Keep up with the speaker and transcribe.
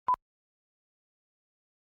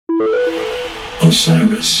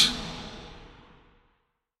Osiris.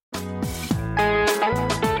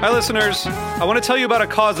 Hi, listeners. I want to tell you about a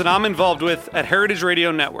cause that I'm involved with at Heritage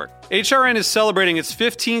Radio Network. HRN is celebrating its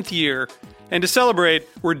 15th year, and to celebrate,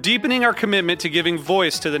 we're deepening our commitment to giving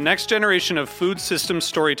voice to the next generation of food systems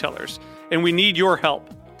storytellers, and we need your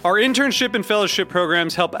help. Our internship and fellowship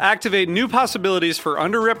programs help activate new possibilities for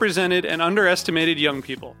underrepresented and underestimated young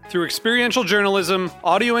people through experiential journalism,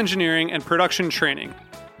 audio engineering, and production training.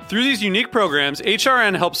 Through these unique programs,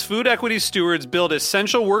 HRN helps food equity stewards build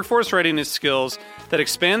essential workforce readiness skills that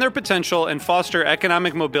expand their potential and foster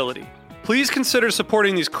economic mobility. Please consider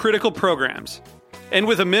supporting these critical programs. And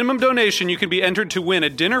with a minimum donation, you can be entered to win a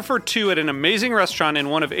dinner for two at an amazing restaurant in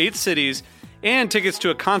one of 8 cities and tickets to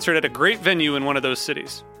a concert at a great venue in one of those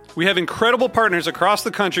cities. We have incredible partners across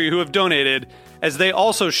the country who have donated, as they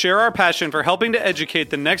also share our passion for helping to educate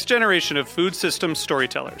the next generation of food systems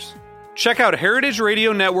storytellers. Check out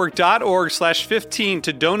heritageradionetwork.org/15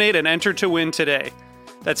 to donate and enter to win today.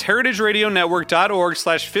 That's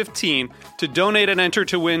heritageradionetwork.org/15 to donate and enter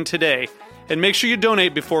to win today. And make sure you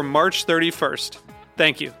donate before March 31st.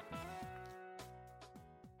 Thank you.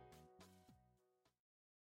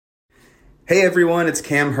 Hey everyone, it's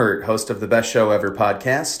Cam Hurt, host of the Best Show Ever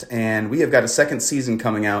podcast, and we have got a second season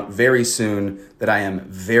coming out very soon that I am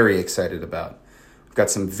very excited about. We've got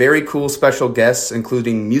some very cool special guests,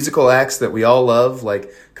 including musical acts that we all love, like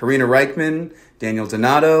Karina Reichman, Daniel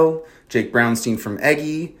Donato, Jake Brownstein from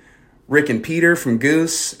Eggy, Rick and Peter from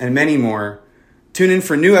Goose, and many more. Tune in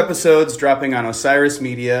for new episodes dropping on Osiris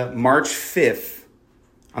Media March 5th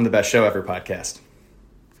on the Best Show Ever podcast.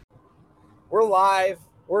 We're live.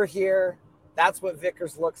 We're here. That's what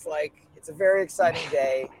Vickers looks like. It's a very exciting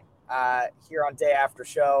day here on Day After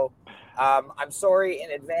Show. I'm sorry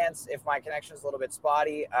in advance if my connection is a little bit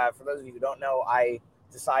spotty. For those of you who don't know, I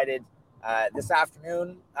decided this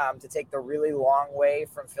afternoon to take the really long way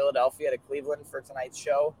from Philadelphia to Cleveland for tonight's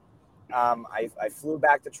show. I flew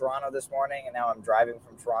back to Toronto this morning, and now I'm driving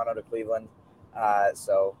from Toronto to Cleveland.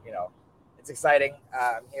 So, you know, it's exciting.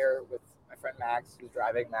 I'm here with my friend Max, who's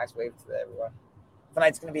driving. Max, wave to everyone.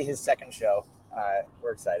 Tonight's going to be his second show.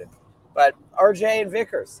 We're excited. But RJ and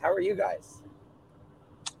Vickers, how are you guys?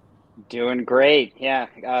 Doing great. Yeah.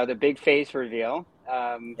 The big face reveal.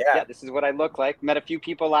 Yeah, this is what I look like. Met a few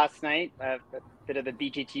people last night, a bit of the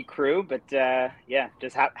BGT crew, but yeah,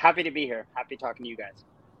 just happy to be here. Happy talking to you guys.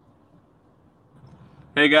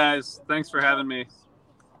 Hey guys, thanks for having me.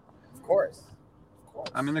 Of course.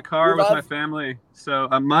 I'm in the car with my family. So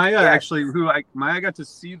Maya Maya got to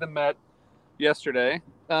see the Met yesterday.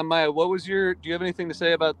 Maya, do you have anything to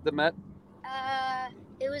say about the Met?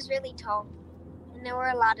 It was really tall, and there were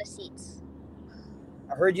a lot of seats.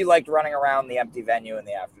 I heard you liked running around the empty venue in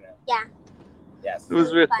the afternoon. Yeah. Yes. It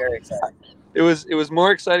was very exciting. It was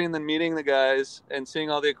more exciting than meeting the guys and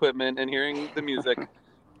seeing all the equipment and hearing the music.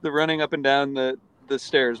 The running up and down the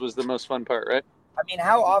stairs was the most fun part, right? I mean,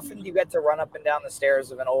 how often do you get to run up and down the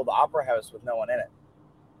stairs of an old opera house with no one in it?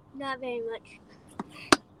 Not very much.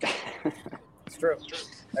 It's true.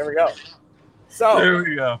 There we go. So there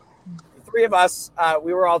we go. The three of us,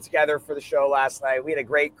 we were all together for the show last night. We had a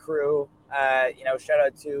great crew. Shout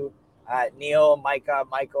out to Neil, Micah,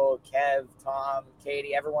 Michael, Kev, Tom,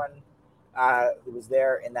 Katie, everyone who was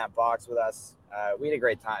there in that box with us. We had a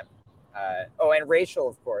great time. And Rachel,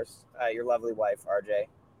 of course, your lovely wife, RJ,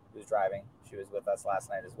 who's driving. She was with us last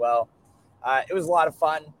night as well. It was a lot of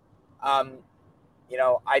fun. I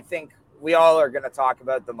think we all are going to talk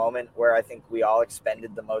about the moment where I think we all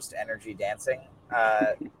expended the most energy dancing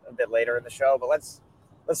a bit later in the show. But let's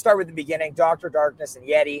start with the beginning. Dr. Darkness and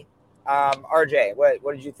Yeti. RJ,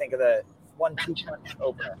 what did you think of the 1-2 punch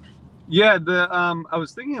opener? Yeah, I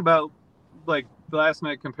was thinking about like last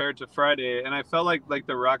night compared to Friday, and I felt like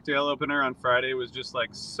the Rockdale opener on Friday was just like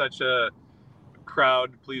such a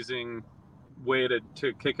crowd pleasing way to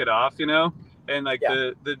kick it off, and like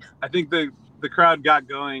I think the crowd got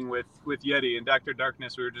going with Yeti and Dr.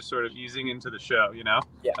 Darkness. We were just sort of easing into the show,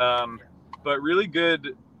 but really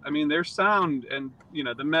good. I mean, their sound and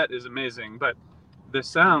the Met is amazing, but the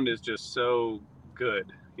sound is just so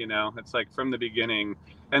good. It's like from the beginning,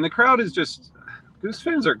 and the crowd is just, Goose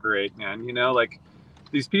fans are great, man. Like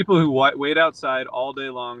these people who wait outside all day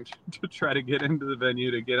long to try to get into the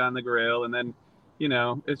venue, to get on the grail, and then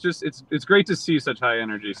it's great to see such high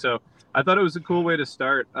energy. So I thought it was a cool way to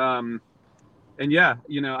start. I'm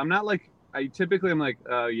not like, I'm like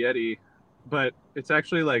Yeti, but it's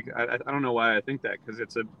actually like I don't know why I think that, because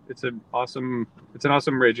it's an awesome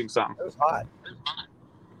raging song. It was hot.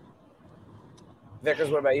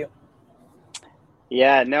 Vickers, what about you?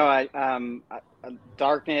 Yeah, no,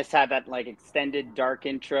 Darkness had that like extended dark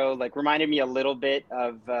intro, like reminded me a little bit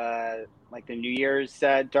of like the New Year's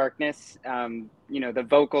Darkness. The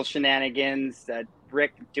vocal shenanigans,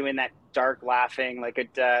 Rick doing that dark laughing, like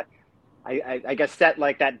it. I guess set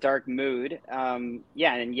like that dark mood. And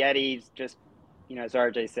Yeti's just, as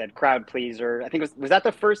RJ said, crowd pleaser. I think was that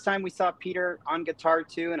the first time we saw Peter on guitar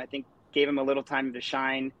too, and I think gave him a little time to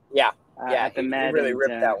shine. At the Met. He really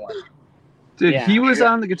ripped that one. Dude, he was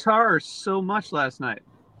on the guitar so much last night,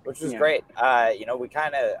 which was great. We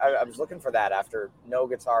kind of I was looking for that after no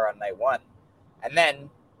guitar on night one, and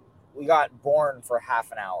then we got Born for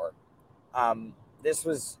half an hour. This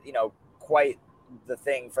was quite the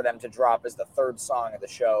thing for them to drop as the third song of the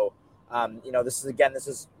show.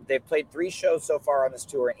 They've played 3 shows so far on this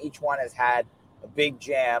tour, and each one has had a big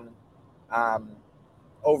jam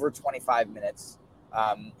over 25 minutes.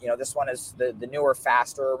 This one is the newer,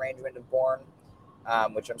 faster arrangement of Born,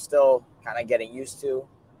 which I'm still kind of getting used to.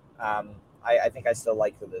 I think I still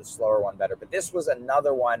like the slower one better, but this was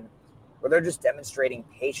another one where they're just demonstrating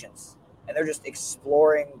patience, and they're just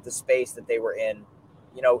exploring the space that they were in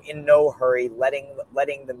no hurry, letting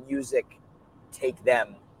the music take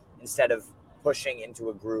them instead of pushing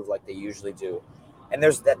into a groove like they usually do. And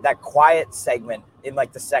there's that quiet segment in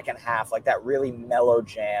like the second half, like that really mellow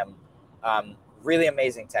jam. Really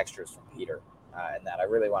amazing textures from Peter, and that I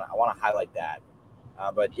want to highlight that.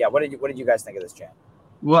 But yeah, what did you guys think of this jam?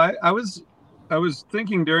 Well, I was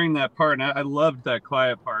thinking during that part, and I loved that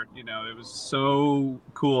quiet part. It was so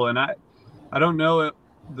cool, and I don't know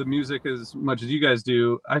the music as much as you guys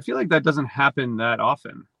do. I feel like that doesn't happen that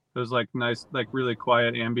often. Those like nice, like really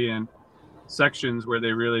quiet ambient sections where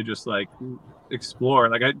they really just like explore,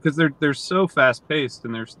 like because they're so fast paced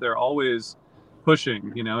and they're always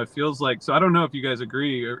pushing. It feels like. So I don't know if you guys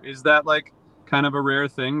agree, or is that like kind of a rare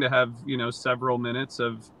thing to have several minutes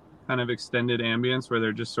of kind of extended ambience where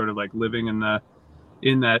they're just sort of like living in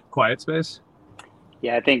that quiet space?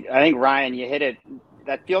 Yeah, I think Ryan, you hit it.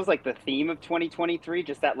 That feels like the theme of 2023,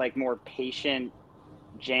 just that like more patient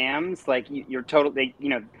jams. Like you're totally,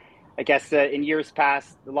 I guess in years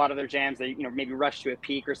past, a lot of their jams, they maybe rush to a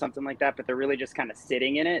peak or something like that, but they're really just kind of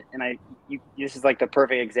sitting in it. And this is like the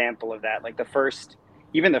perfect example of that. Like the first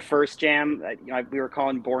jam, we were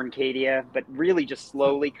calling Borncadia, but really just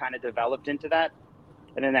slowly kind of developed into that.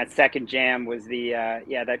 And then that second jam was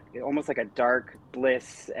that almost like a dark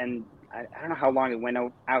bliss. And I don't know how long it went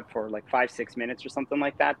out for, like 5-6 minutes or something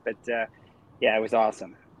like that. But it was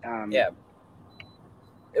awesome.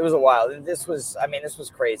 It was a while. This was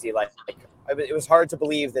crazy. Like it was hard to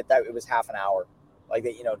believe that it was half an hour. Like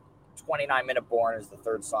that, 29-minute Born is the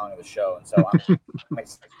third song of the show, and so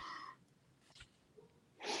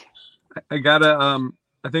I gotta.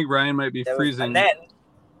 I think Ryan might be freezing. And then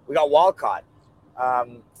we got Walcott.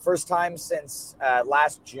 First time since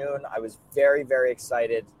last June. I was very, very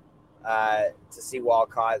excited to see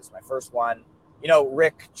Walcott. It's my first one.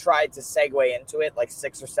 Rick tried to segue into it like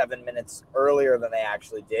 6 or 7 minutes earlier than they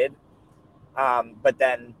actually did. But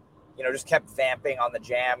then, just kept vamping on the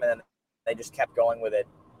jam, and then they just kept going with it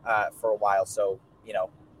for a while. So,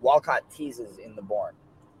 Walcott teases in the Born.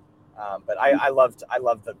 But I loved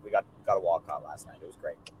that we got a Walcott last night. It was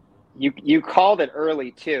great. You called it early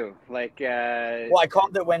too. Like well, I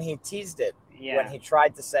called it when he teased it. Yeah. When he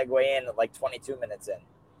tried to segue in at like 22 minutes in.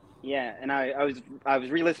 Yeah, and I was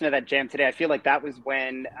re-listening to that jam today. I feel like that was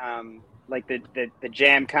when like the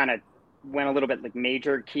jam kind of went a little bit like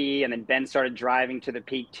major key, and then Ben started driving to the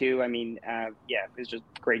peak too. I mean, it was just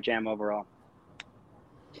a great jam overall.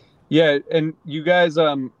 Yeah, and you guys,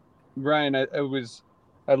 Ryan,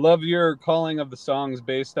 I love your calling of the songs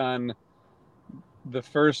based on the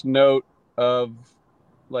first note of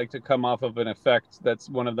like to come off of an effect that's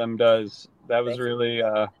one of them does. That was really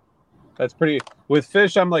that's pretty. With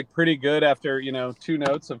Fish, I'm like pretty good after 2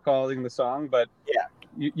 notes of calling the song, but yeah,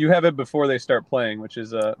 you have it before they start playing, which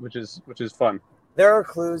is fun. There are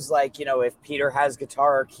clues like if Peter has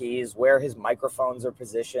guitar or keys, where his microphones are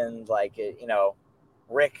positioned, like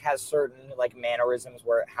Rick has certain like mannerisms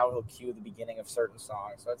where how he'll cue the beginning of certain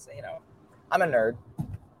songs. So it's I'm a nerd.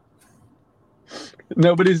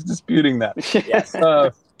 Nobody's disputing that. Yes.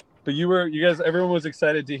 But you guys, everyone was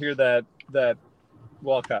excited to hear that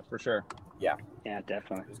Walcott for sure. Yeah,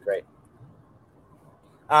 definitely. It was great.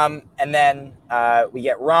 And then we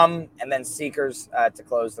get Rum and then Seekers to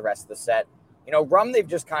close the rest of the set. Rum, they've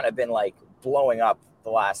just kind of been like blowing up the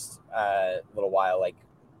last little while. Like,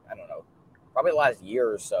 I don't know, probably the last year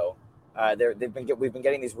or so. We've been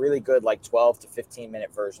getting these really good like 12 to 15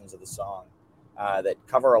 minute versions of the song that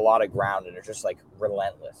cover a lot of ground and are just like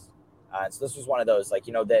relentless. So this was one of those, like,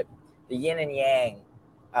 the yin and yang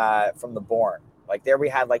from the Born. Like there we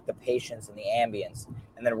had like the patience and the ambience,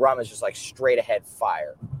 and then Rum is just like straight ahead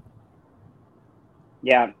fire.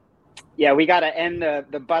 Yeah. Yeah, we got to end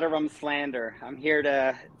the Butter Rum slander. I'm here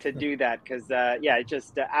to do that because, yeah, it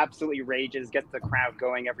just absolutely rages, gets the crowd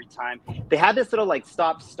going every time. They had this little, like,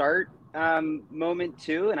 stop-start moment,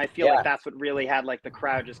 too, and I feel like that's what really had, like, the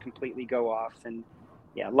crowd just completely go off. And,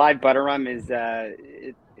 yeah, live Butter Rum is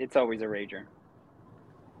it's always a rager.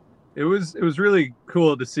 It was really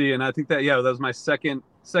cool to see, and I think that, that was my second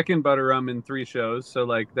Butter Rum in 3 shows, so,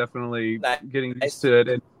 like, definitely getting used to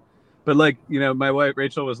it. But, like, my wife,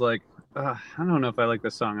 Rachel, was like, I don't know if I like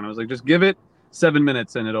this song. And I was like, just give it 7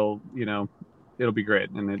 minutes and it'll be great.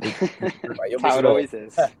 And That's how it always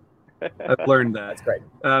is. I've learned that. That's great.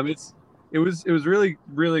 It was really,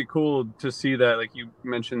 really cool to see that, like you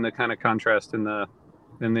mentioned, the kind of contrast in the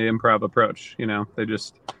improv approach. They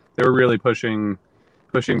were really pushing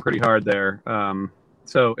pretty hard there.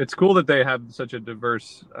 So it's cool that they have such a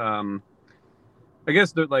diverse, I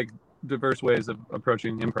guess they're like, diverse ways of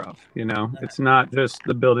approaching improv. It's not just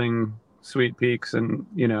the building sweet peaks, and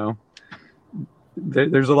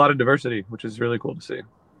there's a lot of diversity, which is really cool to see.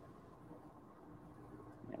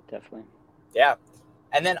 Yeah, definitely. Yeah,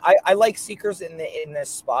 and then I like Seekers in this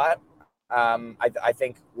spot. I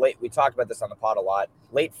think we talked about this on the pod a lot.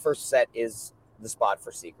 Late first set is the spot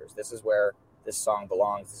for Seekers. This is where this song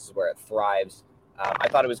belongs. This is where it thrives. I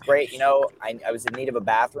thought it was great. I was in need of a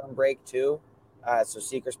bathroom break too. So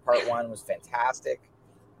Seekers Part 1 was fantastic.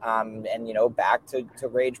 And, back to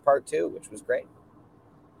Rage Part 2, which was great.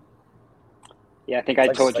 Yeah, I think I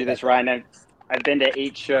told you this, Ryan. I've been to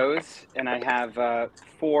 8 shows, and I have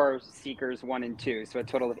 4 Seekers 1 and 2, so a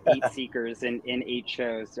total of 8 Seekers in 8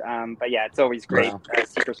 shows. But, yeah, it's always great. Wow.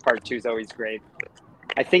 Seekers Part 2 is always great.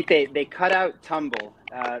 I think they cut out Tumble.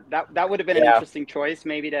 That would have been an interesting choice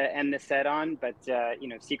maybe to end the set on, but,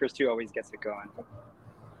 Seekers 2 always gets it going.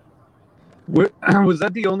 Was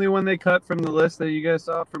that the only one they cut from the list that you guys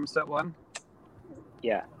saw from set 1?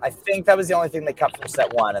 Yeah, I think that was the only thing they cut from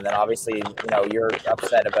set 1, and then obviously, you're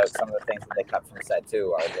upset about some of the things that they cut from set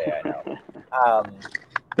 2, RJ. I know.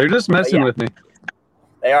 They're just messing with me.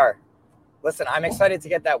 They are. Listen, I'm excited to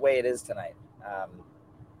get that way it is tonight.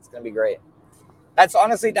 It's going to be great. That's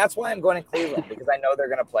why I'm going to Cleveland, because I know they're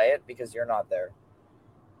going to play it because you're not there.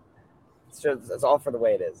 It's all for the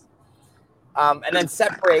way it is. And then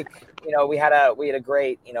set break, we had a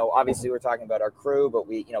great, obviously we're talking about our crew, but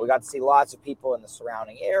we got to see lots of people in the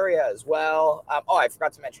surrounding area as well. I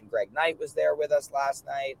forgot to mention Greg Knight was there with us last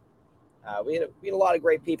night. We had a lot of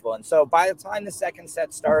great people. And so by the time the second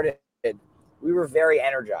set started, we were very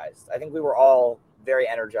energized. I think we were all very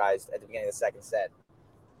energized at the beginning of the second set.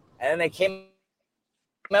 And then they came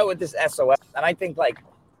out with this SOS. And I think like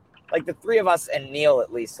the 3 of us and Neil,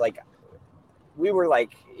 at least, like we were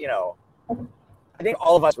like, I think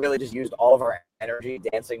all of us really just used all of our energy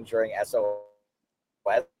dancing during SOS,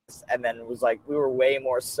 and then it was like we were way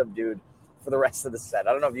more subdued for the rest of the set.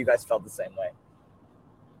 I don't know if you guys felt the same way.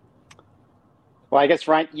 Well, I guess,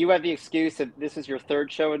 Ryan, you have the excuse of this is your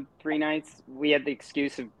 3rd show in 3 nights. We had the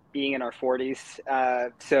excuse of being in our 40s.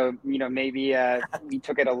 So, maybe we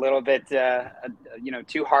took it a little bit,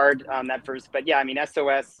 too hard on that first. But, yeah, I mean,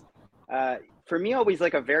 SOS, for me, always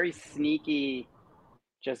like a very sneaky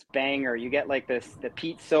just banger. You get like the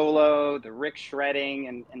Pete solo, the Rick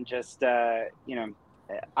shredding, and just I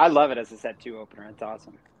love it as a set 2 opener. It's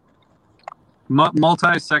awesome.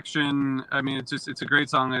 Multi-section. I mean, it's a great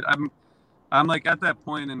song. I'm like at that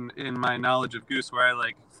point in my knowledge of Goose where I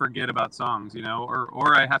like forget about songs,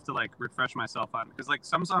 or I have to like refresh myself on, because like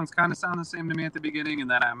some songs kind of sound the same to me at the beginning,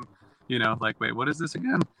 and then I'm like, wait, what is this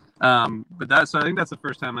again? But I think that's the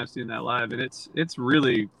first time I've seen that live, and it's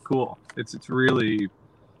really cool. It's really,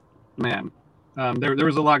 man, there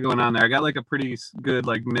was a lot going on there. I got like a pretty good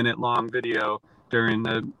like minute long video during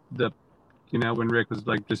the when Rick was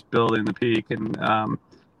like just building the peak, and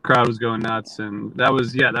crowd was going nuts, and that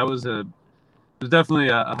was definitely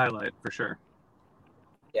a highlight for sure.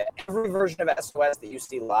 Yeah, every version of SOS that you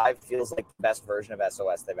see live feels like the best version of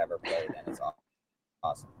SOS they've ever played, and it's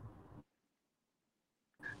awesome.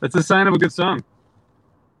 That's a sign of a good song.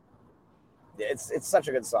 It's such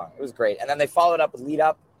a good song. It was great. And then they followed up with Lead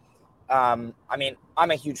Up. I mean,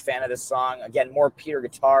 I'm a huge fan of this song. Again, more Peter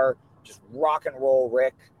guitar, just rock and roll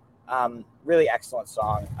Rick. Really excellent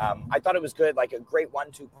song. I thought it was good, like a great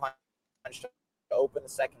 1-2 punch to open the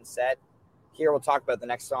second set. Here, we'll talk about the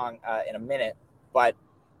next song in a minute. But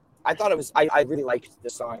I thought it was, I really liked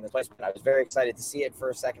this song in the placement. I was very excited to see it for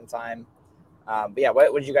a second time. But yeah,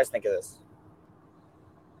 what did you guys think of this?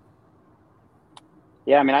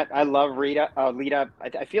 Yeah, I mean, I love Lead Up.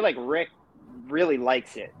 I feel like Rick really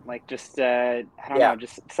likes it. Like just I don't know,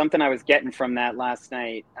 just something I was getting from that last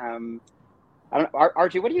night. I don't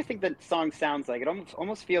Archie, what do you think the song sounds like? It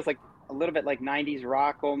almost feels like a little bit like 90s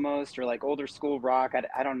rock almost, or like older school rock.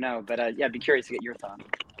 I don't know, but yeah, I'd be curious to get your thoughts.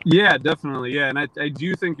 Yeah, definitely. Yeah, and I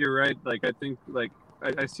do think you're right. Like I think like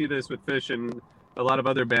I see this with Phish and a lot of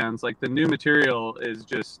other bands. Like the new material is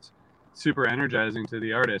just super energizing to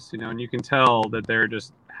the artists, and you can tell that they're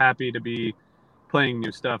just happy to be playing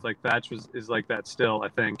new stuff. Like Thatch is like that still, I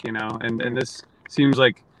think, and this seems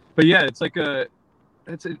like, but yeah, it's like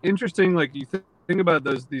it's an interesting, like you think about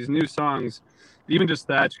these new songs, even just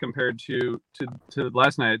Thatch compared to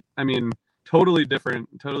last night. I mean, totally different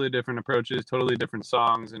approaches, totally different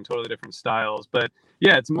songs, and totally different styles. But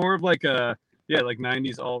yeah, it's more of like a like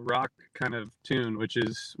 90s alt rock kind of tune, which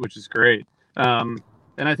is great.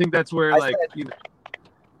 And I think that's where I was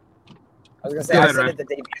gonna say,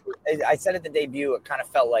 I said at the debut, it kind of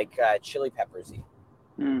felt like Chili Peppers-y.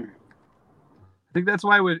 I think that's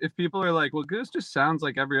why if people are like, well, this just sounds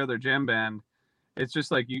like every other jam band, it's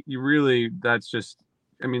just like you really, that's just,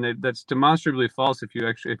 I mean, that's demonstrably false if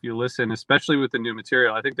you listen, especially with the new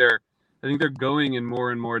material. I think they're going in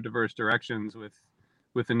more and more diverse directions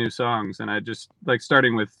with the new songs, and I just like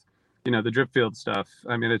starting with the Dripfield stuff.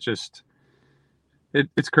 I mean, it's just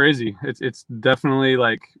it's crazy. It's definitely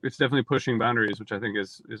pushing boundaries, which I think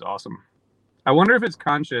is awesome. I wonder if it's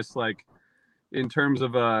conscious, like in terms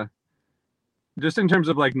of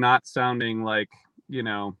like not sounding like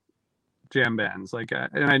jam bands. Like,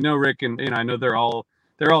 and I know Rick and I know they're all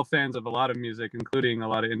fans of a lot of music, including a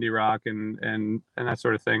lot of indie rock and that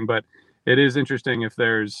sort of thing. But it is interesting if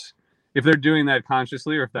they're doing that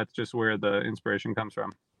consciously, or if that's just where the inspiration comes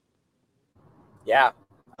from. Yeah,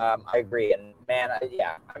 I agree. And man,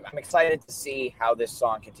 I'm excited to see how this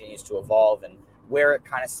song continues to evolve and where it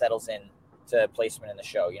kind of settles in to placement in the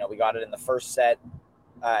show. We got it in the first set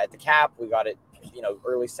at the Cap. We got it,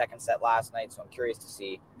 early second set last night. So I'm curious to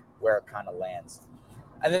see where it kind of lands.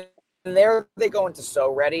 And then there they go into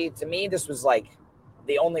So Ready. To me, this was like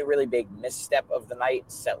the only really big misstep of the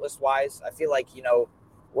night, set list wise. I feel like,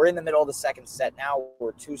 we're in the middle of the second set now.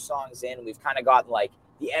 We're 2 songs in. We've kind of gotten like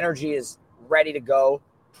the energy is ready to go,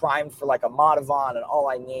 primed for like a Madhavan and All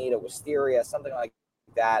I Need, a Wisteria, something like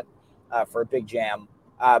that for a big jam.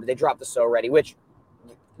 But they dropped the So Ready, which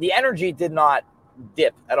the energy did not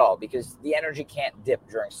dip at all, because the energy can't dip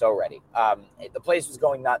during So Ready. The place was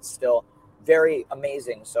going nuts still. Very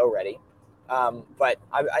amazing So Ready. But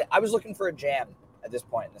I was looking for a jam at this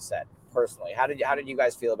point in the set, personally. How did you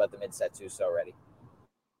guys feel about the mid-set to So Ready?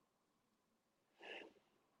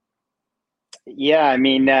 Yeah, I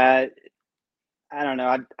mean, I don't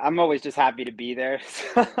know. I'm always just happy to be there.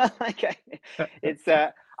 So,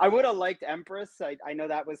 I would have liked Empress. I know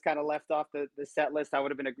that was kind of left off the set list. That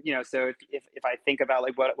would have been so if I think about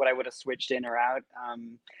like what I would have switched in or out.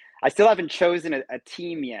 I still haven't chosen a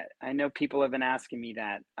team yet. I know people have been asking me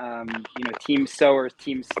that. Team So or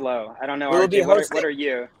Team Slow. I don't know. RJ, what are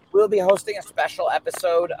you? We'll be hosting a special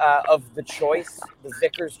episode of The Choice, the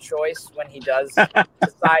Vicar's Choice, when he does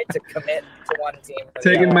decide to commit to one team.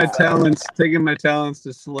 Taking my talents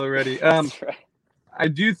to Slow Ready. That's right. I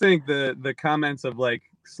do think the comments of like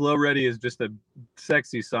Slow Ready is just a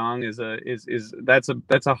sexy song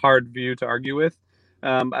that's a hard view to argue with.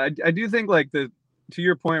 I do think like to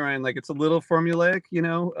your point, Ryan, like it's a little formulaic,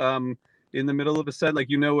 in the middle of a set, like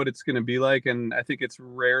what it's going to be like, and I think it's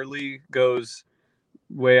rarely goes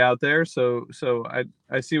way out there. So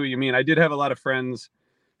I see what you mean. I did have a lot of friends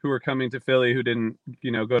who were coming to Philly who didn't,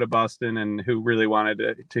 go to Boston and who really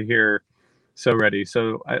wanted to hear So Ready.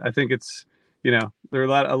 So I think it's, there are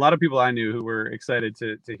a lot of people I knew who were excited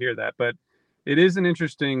to hear that. But it is an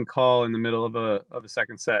interesting call in the middle of a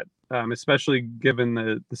second set, especially given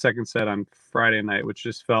the second set on Friday night, which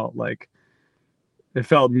just felt like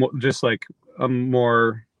just like a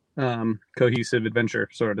more cohesive adventure,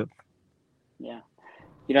 sort of. Yeah.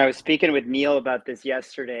 I was speaking with Neil about this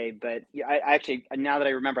yesterday, but I actually, now that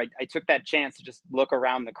I remember, I took that chance to just look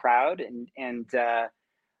around the crowd, and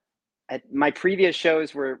at my previous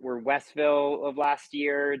shows were Westville of last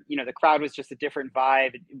year. The crowd was just a different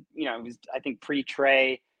vibe. It was, I think,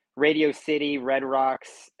 pre-Trey, Radio City, Red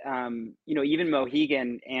Rocks, even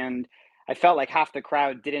Mohegan. And I felt like half the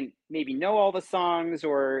crowd didn't maybe know all the songs,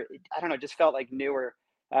 or I don't know, just felt like newer.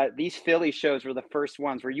 These Philly shows were the first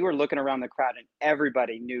ones where you were looking around the crowd and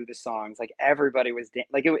everybody knew the songs. Like everybody was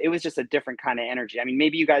it was just a different kind of energy. I mean,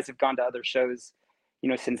 maybe you guys have gone to other shows,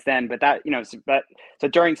 since then, but that, so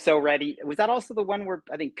during So Ready, was that also the one where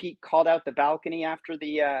I think Pete called out the balcony after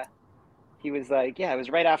he was like, yeah, it was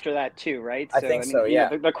right after that too, right? I think so,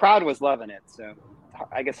 yeah. The crowd was loving it. So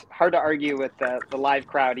I guess hard to argue with the live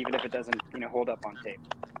crowd, even if it doesn't hold up on tape.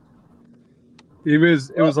 It was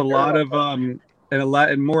a lot of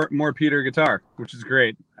and more Peter guitar, which is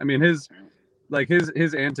great. I mean, his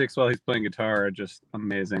antics while he's playing guitar are just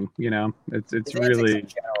amazing. It's really,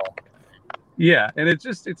 yeah, and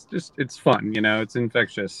it's fun. It's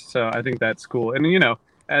infectious. So I think that's cool. And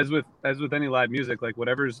as with any live music, like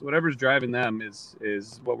whatever's driving them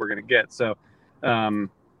is what we're gonna get. So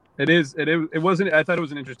it wasn't. I thought it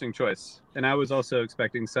was an interesting choice, and I was also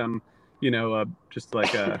expecting some, just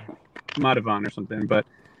like a Madhavan or something, but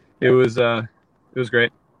it was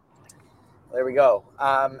great. There we go.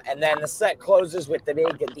 And then the set closes with the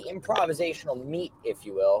improvisational meet, if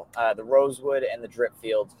you will, the Rosewood and the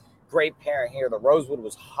Dripfield. Great pairing here. The Rosewood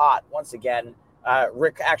was hot once again.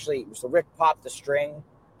 Rick popped the string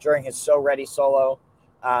during his So Ready solo,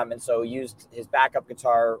 and so used his backup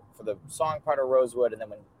guitar for the song part of Rosewood. And then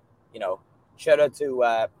when, shout out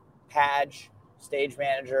to Padge, stage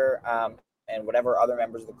manager, and whatever other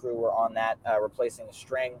members of the crew were on that, replacing the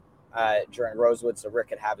string during Rosewood, so Rick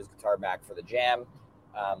could have his guitar back for the jam.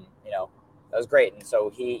 That was great. And so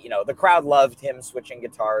he, the crowd loved him switching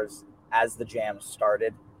guitars as the jam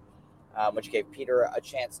started, which gave Peter a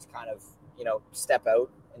chance to kind of, step out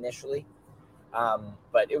initially.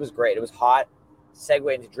 But it was great. It was hot.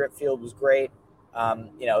 Segue into Dripfield was great.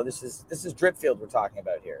 This is Dripfield we're talking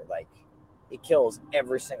about here. Like, it kills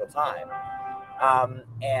every single time.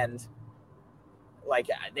 And like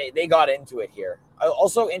they got into it here.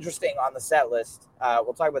 Also interesting on the set list,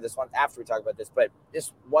 we'll talk about this one after we talk about this, but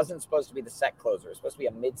this wasn't supposed to be the set closer. It's supposed to be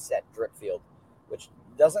a mid-set Dripfield, which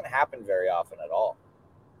doesn't happen very often at all.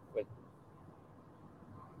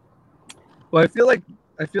 Well, I feel like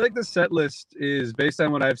the set list is based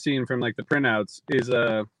on what I've seen from like the printouts is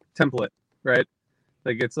a template, right?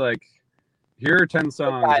 Like it's like, here are 10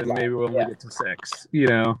 songs and maybe we'll only get to 6,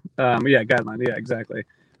 guideline. Yeah, exactly.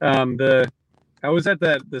 I was at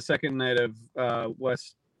the second night of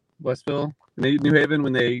Westville, New Haven,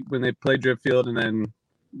 when they played Dripfield and then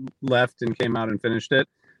left and came out and finished it.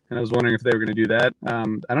 And I was wondering if they were going to do that. I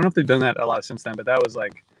don't know if they've done that a lot since then, but that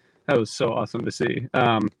was so awesome to see.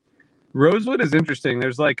 Rosewood is interesting.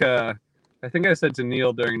 There's like I think I said to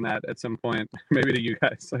Neil during that at some point, maybe to you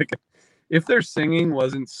guys, like if their singing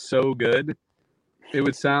wasn't so good, it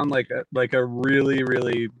would sound like a really,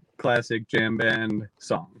 really classic jam band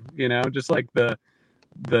song, just like the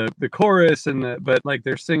chorus but like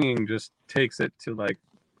their singing just takes it to like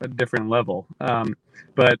a different level.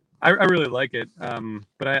 But I really like it.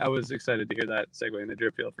 But I was excited to hear that segue into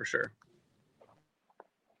Dripfield for sure.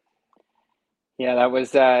 Yeah, that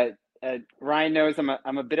was Ryan knows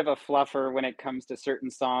I'm a bit of a fluffer when it comes to certain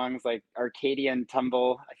songs like Arcadia and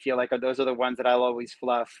Tumble. I feel like those are the ones that I'll always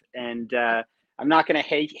fluff. And I'm not going to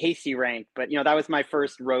hasty rank, but that was my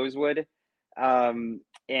first Rosewood. I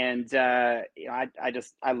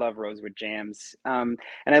love Rosewood jams. And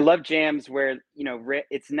I love jams where,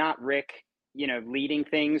 it's not Rick, leading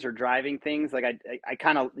things or driving things. Like I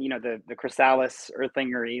kind of, the Chrysalis,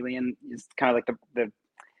 Earthling or Alien is kind of like the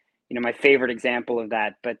my favorite example of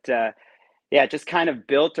that. But just kind of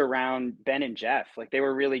built around Ben and Jeff. Like they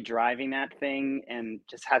were really driving that thing and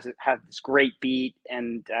just have this great beat.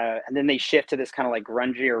 And then they shift to this kind of like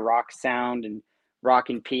grungier rock sound and Rock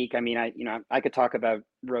and Peak. I mean, I could talk about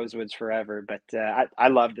Rosewoods forever, but I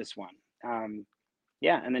love this one. And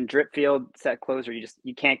then Dripfield set closer.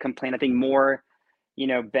 You can't complain. I think more,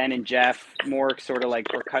 Ben and Jeff, more sort of like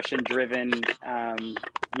percussion driven,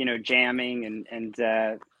 jamming and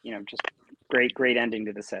just great ending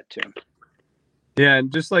to the set too. Yeah,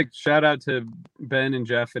 and just like shout out to Ben and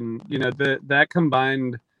Jeff, and that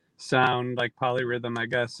combined sound, like polyrhythm, I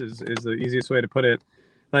guess is the easiest way to put it.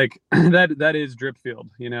 Like that is Dripfield,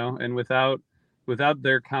 and without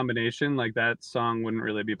their combination, like that song wouldn't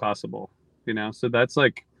really be possible, So that's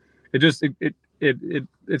like,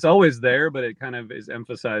 it's always there, but it kind of is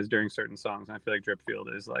emphasized during certain songs. And I feel like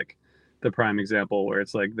Dripfield is like the prime example where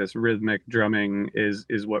it's like this rhythmic drumming is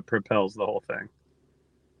what propels the whole thing.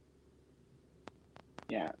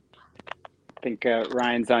 Yeah, I think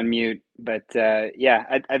Ryan's on mute, but I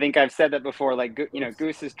think I've said that before. Like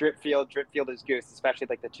Goose is Dripfield, Dripfield is Goose, especially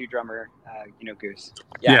like the 2-drummer, Goose.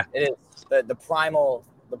 Yeah, it is the primal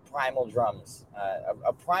drums,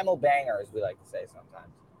 a primal banger, as we like to say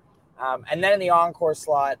sometimes. And then in the encore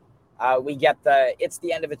slot, we get it's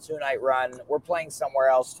the end of a 2-night run. We're playing somewhere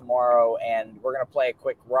else tomorrow, and we're gonna play a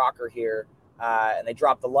quick rocker here. And they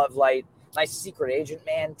drop the Love Light. Nice Secret Agent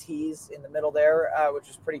Man tease in the middle there, which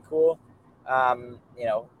is pretty cool.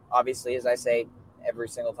 Obviously, as I say every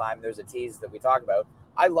single time there's a tease that we talk about,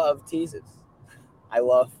 I love teases. I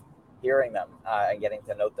love hearing them and getting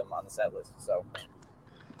to note them on the set list. So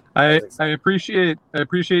I appreciate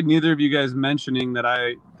neither of you guys mentioning that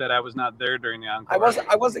I was not there during the encore.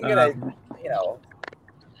 I wasn't gonna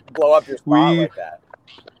blow up your spot like that.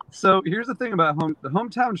 So here's the thing about the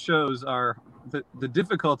hometown shows are the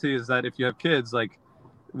difficulty is that if you have kids, like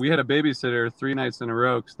we had a babysitter 3 nights in a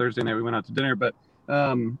row because Thursday night we went out to dinner, but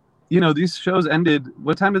these shows ended.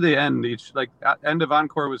 What time did they end? Each end of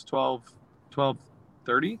encore was 12:30,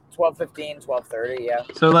 12:15, 12:30. Yeah.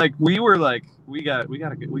 So like we were like we gotta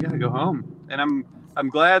go home, and I'm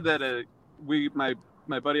glad that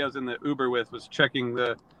my buddy I was in the Uber with was checking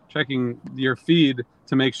your feed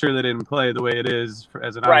to make sure they didn't play the way it is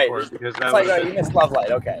as an encore, because that was you missed Love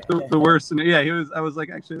Light. Okay. The worst. Yeah, I was like,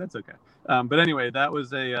 actually, that's okay. But anyway,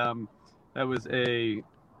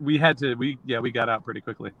 we got out pretty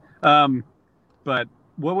quickly. But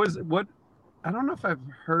what? I don't know if I've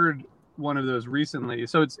heard one of those recently.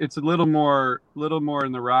 So it's a little more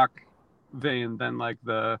in the rock vein than like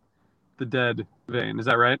the Dead vein. Is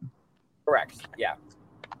that right? Correct. Yeah.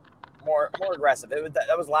 More aggressive.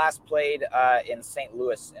 That was last played in St.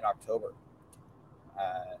 Louis in October.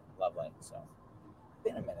 Love Light. So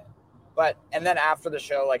been a minute. And then after the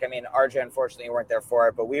show, RJ, unfortunately, weren't there for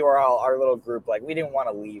it, but we were all, our little group, we didn't want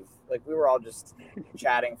to leave. We were all just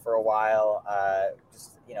chatting for a while,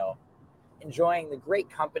 enjoying the great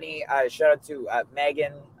company. Shout out to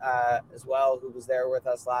Megan as well, who was there with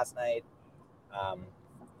us last night. I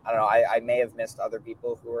don't know. I may have missed other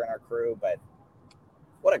people who were in our crew, but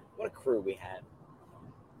what a crew we had.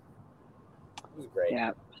 It was great.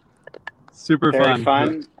 Yeah. Super Very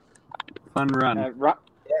fun run.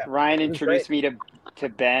 Ryan introduced me to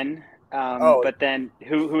Ben, but then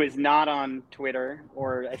who is not on Twitter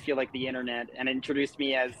or I feel like the internet, and introduced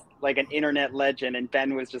me as like an internet legend. And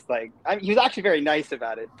Ben was just like, he was actually very nice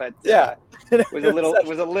about it, but it was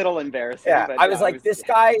a little embarrassing. Yeah, but, I was like, this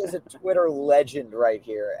guy is a Twitter legend right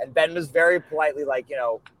here, and Ben was very politely like,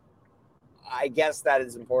 I guess that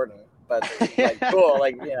is important, but cool,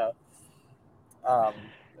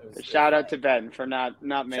 Shout out to Ben for not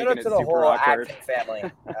making it super awkward. Shout out to the whole acting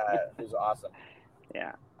family, who's awesome.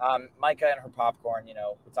 Yeah. Micah and her popcorn, we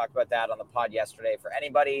talked about that on the pod yesterday. For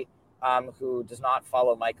anybody who does not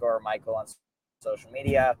follow Micah or Michael on social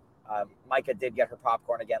media, Micah did get her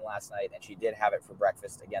popcorn again last night, and she did have it for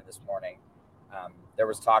breakfast again this morning. There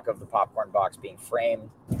was talk of the popcorn box being framed.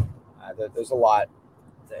 There's a lot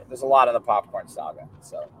in the popcorn saga.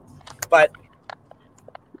 So, but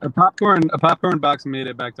a popcorn box made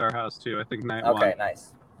it back to our house too. I think night one. Okay,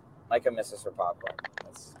 nice. Micah misses her popcorn.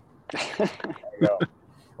 There you go.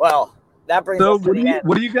 Well, that brings us to the end.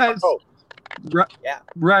 What do you guys? Oh. Yeah,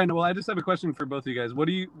 Ryan. Well, I just have a question for both of you guys. What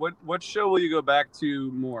show will you go back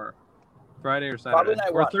to more? Friday or Saturday?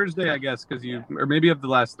 Or Thursday, I guess, because or maybe of the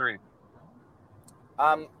last 3.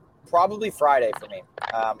 Probably Friday for me.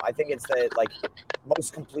 I think it's the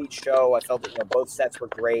most complete show. I felt that both sets were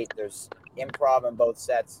great. There's improv in both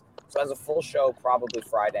sets, so as a full show, probably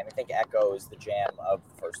Friday. And I think Echo is the jam of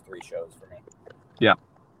the first 3 shows for me.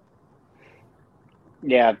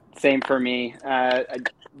 Yeah, same for me.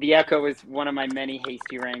 The Echo is one of my many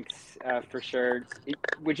hasty ranks for sure.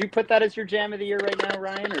 Would you put that as your jam of the year right now,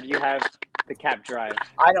 Ryan, or do you have the Cap Drive?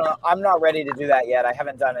 I don't know. I'm not ready to do that yet. I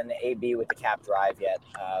haven't done an A/B with the Cap Drive yet.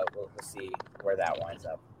 We'll see where that winds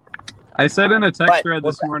up. I said in a text thread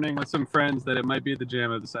this morning with some friends that it might be the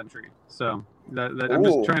jam of the century. So I'm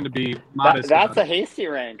just trying to be modest. That's a hasty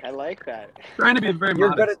rank. I like that. Trying to be very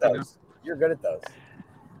Modest. You're good at those. You're good at those.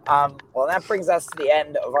 Well, that brings us to the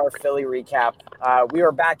end of our Philly recap. We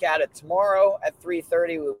are back at it tomorrow at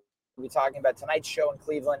 3:30. We'll be talking about tonight's show in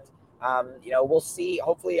Cleveland. We'll see.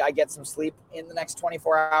 Hopefully I get some sleep in the next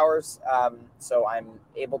 24 hours. So I'm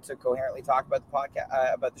able to coherently talk about the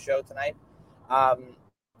podcast, about the show tonight. Hopefully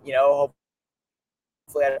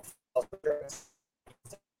I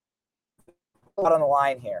a lot on the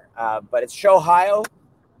line here. But it's Showhio.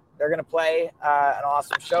 They're going to play an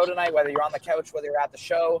awesome show tonight, whether you're on the couch, whether you're at the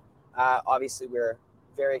show. Obviously, we're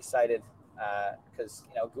very excited because,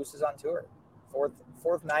 Goose is on tour.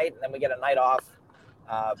 Fourth night, and then we get a night off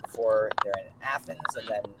before they're in Athens. And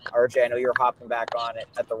then, RJ, I know you're hopping back on it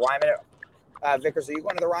at the Ryman. Vickers, are you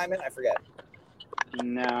going to the Ryman? I forget.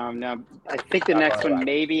 No. I think the next one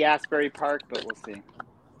may be Asbury Park, but we'll see.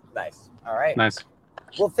 Nice. All right. Nice.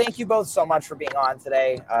 Well, thank you both so much for being on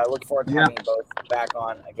today. Look forward to having you both back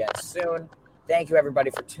on again soon. Thank you,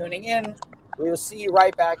 everybody, for tuning in. We will see you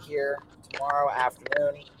right back here tomorrow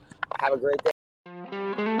afternoon. Have a great day.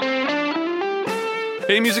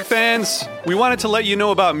 Hey, music fans. We wanted to let you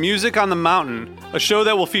know about Music on the Mountain, a show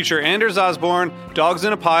that will feature Anders Osborne, Dogs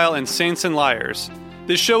in a Pile, and Saints and Liars.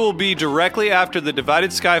 This show will be directly after the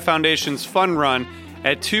Divided Sky Foundation's fun run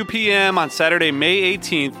at 2 p.m. on Saturday, May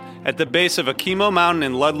 18th at the base of Okemo Mountain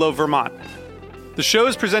in Ludlow, Vermont. The show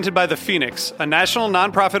is presented by The Phoenix, a national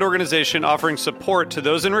nonprofit organization offering support to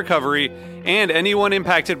those in recovery and anyone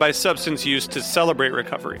impacted by substance use to celebrate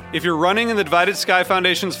recovery. If you're running in the Divided Sky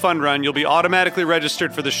Foundation's fun run, you'll be automatically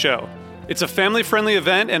registered for the show. It's a family-friendly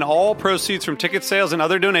event, and all proceeds from ticket sales and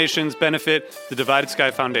other donations benefit the Divided Sky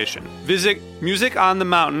Foundation. Visit Music on the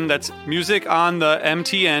Mountain, that's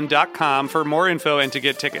musiconthemtn.com for more info and to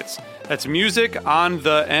get tickets. That's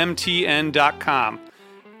musiconthemtn.com.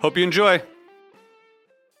 Hope you enjoy.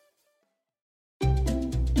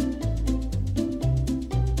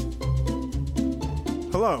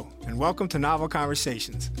 Hello, and welcome to Novel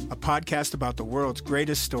Conversations, a podcast about the world's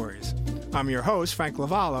greatest stories. I'm your host, Frank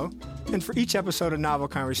Lavallo, and for each episode of Novel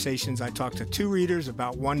Conversations, I talk to two readers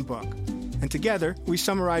about one book. And together, we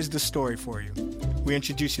summarize the story for you. We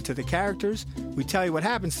introduce you to the characters, we tell you what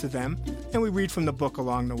happens to them, and we read from the book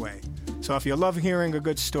along the way. So if you love hearing a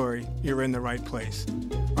good story, you're in the right place.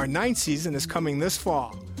 Our 9th season is coming this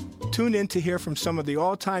fall. Tune in to hear from some of the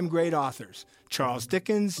all-time great authors, Charles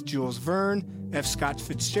Dickens, Jules Verne, F. Scott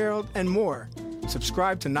Fitzgerald, and more.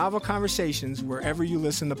 Subscribe to Novel Conversations wherever you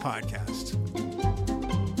listen to podcasts.